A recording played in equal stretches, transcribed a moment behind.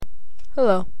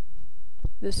Hello,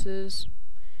 this is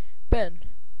Ben,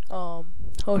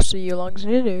 host of Yulong's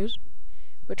New News,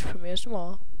 which premieres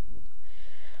tomorrow.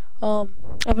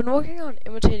 I've been working on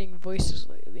imitating voices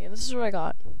lately, and this is what I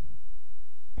got.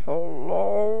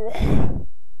 Hello.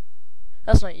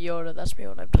 That's not Yoda, that's me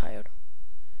when I'm tired.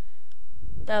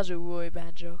 That was a really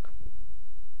bad joke.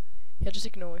 Yeah, just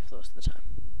ignore me for the rest of the time.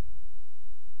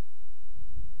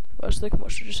 The rest of the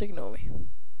commercial, just ignore me.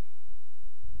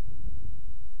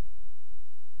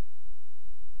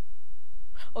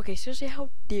 Okay, seriously, how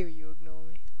dare you ignore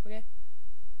me, okay?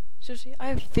 Seriously, I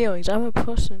have feelings, I'm a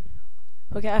person.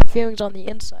 Okay, I have feelings on the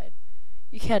inside.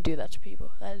 You can't do that to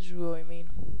people. That is really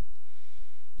mean.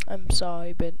 I'm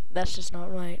sorry, but that's just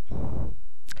not right.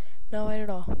 Not right at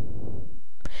all.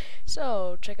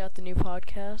 So, check out the new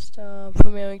podcast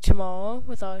premiering tomorrow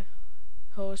with our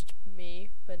host, me,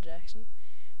 Ben Jackson,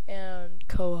 and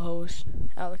co-host,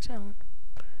 Alex Allen.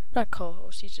 Not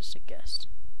co-host, he's just a guest.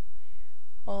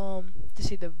 To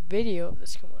see the video of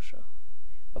this commercial,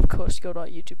 of course, go to our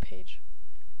YouTube page.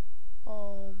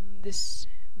 This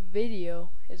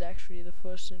video is actually the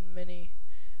first in many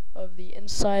of the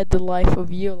Inside the Life of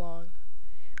Yulong.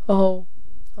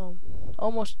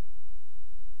 Almost,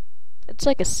 it's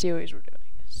like a series we're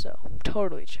doing, so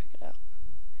totally check it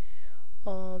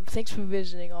out. Thanks for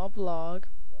visiting our blog.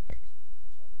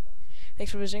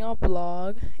 Thanks for visiting our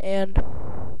blog, and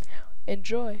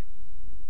enjoy.